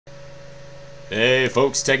Hey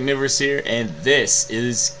folks, Technivorous here, and this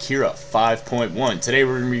is Cura 5.1. Today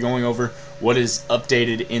we're going to be going over what is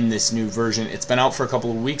updated in this new version. It's been out for a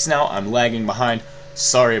couple of weeks now. I'm lagging behind.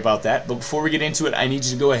 Sorry about that. But before we get into it, I need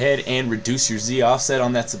you to go ahead and reduce your Z offset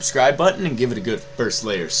on that subscribe button and give it a good first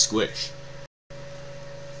layer squish.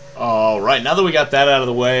 Alright, now that we got that out of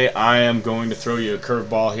the way, I am going to throw you a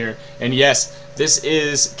curveball here. And yes, this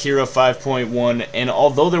is Cura 5.1, and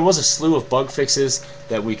although there was a slew of bug fixes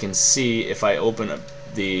that we can see if I open up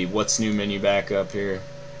the What's New menu back up here,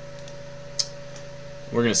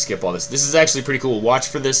 we're going to skip all this. This is actually pretty cool. Watch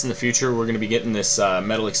for this in the future. We're going to be getting this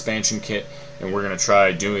metal expansion kit, and we're going to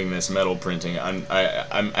try doing this metal printing.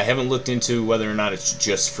 I haven't looked into whether or not it's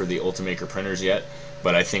just for the Ultimaker printers yet,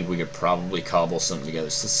 but I think we could probably cobble something together.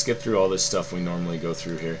 So let's skip through all this stuff we normally go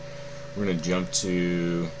through here. We're going to jump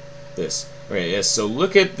to this. Okay, yes, so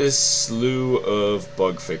look at this slew of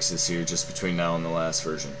bug fixes here just between now and the last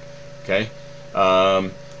version. Okay?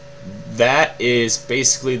 That is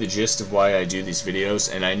basically the gist of why I do these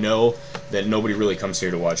videos, and I know that nobody really comes here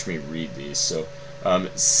to watch me read these. So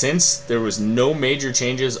since there was no major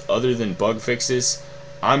changes other than bug fixes,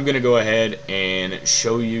 I'm going to go ahead and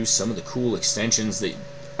show you some of the cool extensions that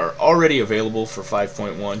are already available for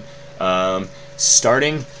 5.1,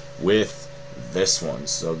 starting with this one.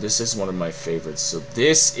 So this is one of my favorites. So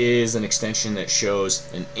this is an extension that shows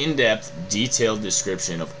an in-depth, detailed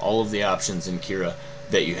description of all of the options in Cura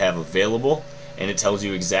that you have available, and it tells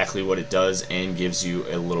you exactly what it does and gives you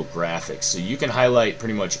a little graphic. So you can highlight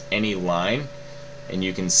pretty much any line, and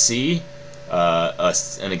you can see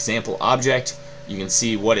an example object. You can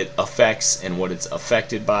see what it affects and what it's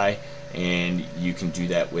affected by, and you can do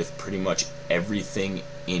that with pretty much everything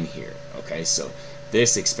in here. Okay, so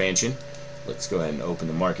this expansion, let's go ahead and open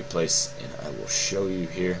the marketplace, and I will show you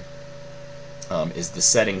here, is the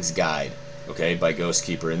settings guide, okay, by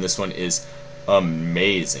Ghostkeeper, and this one is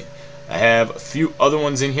amazing. I have a few other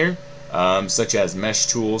ones in here, such as mesh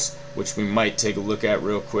tools, which we might take a look at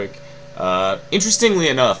real quick. Interestingly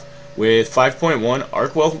enough, with 5.1,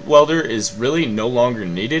 Arc Welder is really no longer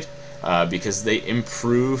needed because they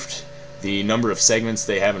improved the number of segments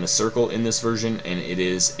they have in a circle in this version, and it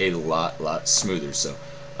is a lot smoother. So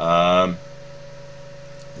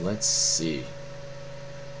let's see.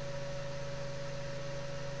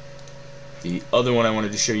 The other one I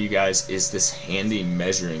wanted to show you guys is this handy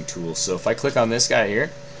measuring tool. So if I click on this guy here,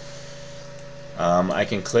 I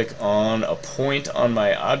can click on a point on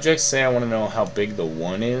my object. Say I want to know how big the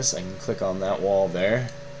 1 is. I can click on that wall there,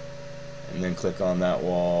 and then click on that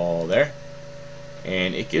wall there,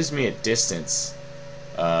 and it gives me a distance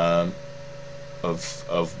of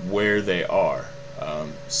where they are.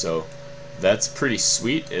 So that's pretty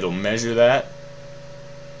sweet. It'll measure that.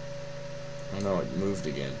 Oh no, it moved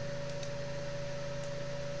again.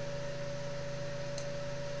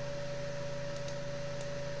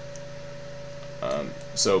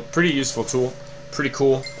 So pretty useful tool, pretty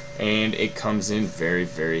cool, and it comes in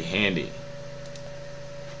very handy.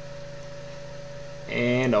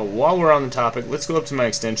 And while we're on the topic, let's go up to my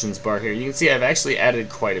extensions bar here. You can see I've actually added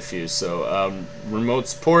quite a few. So remote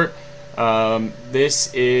support,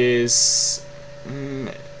 this is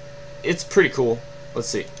it's pretty cool. Let's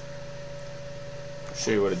see, I'll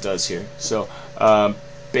show you what it does here. So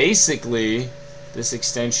basically this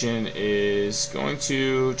extension is going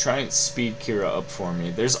to try and speed Cura up for me.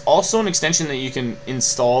 There's also an extension that you can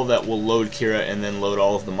install that will load Cura and then load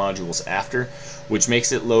all of the modules after, which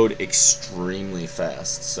makes it load extremely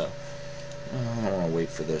fast. So I don't want to wait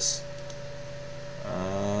for this.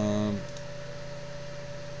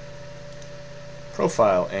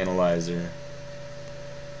 Profile analyzer.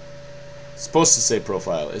 It's supposed to say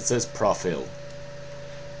profile. It says profile.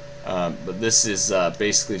 But this is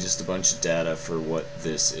basically just a bunch of data for what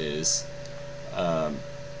this is. Kind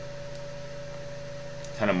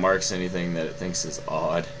of marks anything that it thinks is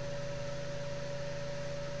odd.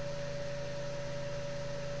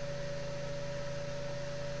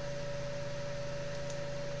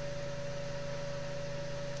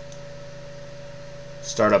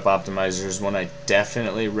 Startup Optimizer is one I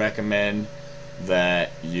definitely recommend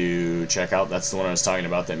that you check out. That's the one I was talking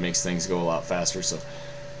about that makes things go a lot faster. So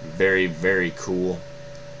very cool.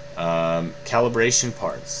 Calibration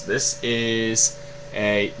parts. This is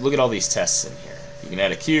a look at all these tests in here. You can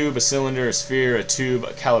add a cube, a cylinder, a sphere, a tube,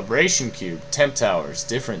 a calibration cube, temp towers,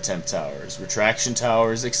 different temp towers, retraction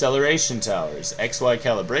towers, acceleration towers, XY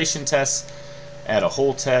calibration tests, add a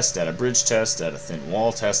hole test, add a bridge test, add a thin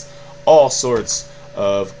wall test, all sorts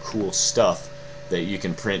of cool stuff that you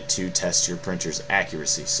can print to test your printer's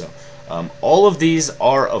accuracy. So all of these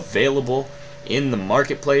are available in the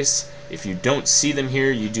marketplace, If you don't see them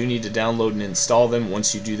here, you do need to download and install them.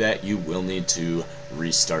 Once you do that, you will need to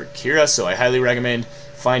restart Cura. So I highly recommend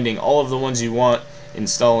finding all of the ones you want,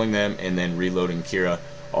 installing them, and then reloading Cura.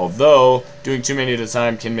 Although doing too many at a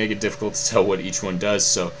time can make it difficult to tell what each one does,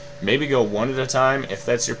 so maybe go one at a time if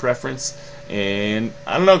that's your preference. And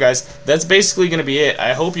I don't know, guys, that's basically going to be it.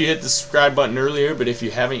 I hope you hit the subscribe button earlier, but if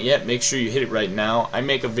you haven't yet, make sure you hit it right now. I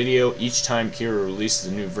make a video each time Cura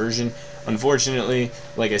releases a new version. Unfortunately,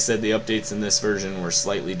 like I said, the updates in this version were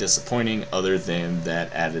slightly disappointing, other than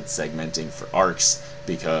that added segmenting for arcs,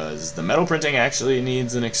 because the metal printing actually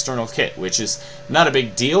needs an external kit, which is not a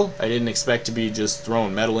big deal. I didn't expect to be just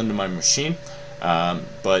throwing metal into my machine,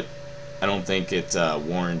 but I don't think it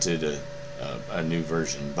warranted a new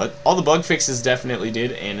version. But all the bug fixes definitely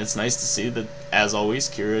did, and it's nice to see that, as always,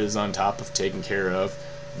 Cura is on top of taking care of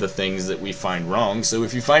the things that we find wrong. So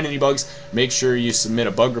if you find any bugs, make sure you submit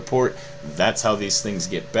a bug report. That's how these things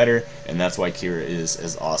get better, and that's why Cura is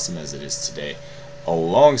as awesome as it is today,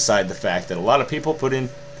 alongside the fact that a lot of people put in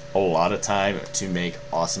a lot of time to make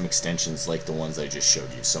awesome extensions like the ones I just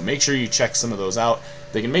showed you. So make sure you check some of those out.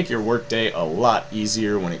 They can make your workday a lot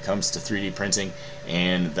easier when it comes to 3D printing.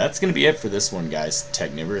 And that's going to be it for this one, guys.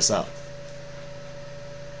 Technivorous out.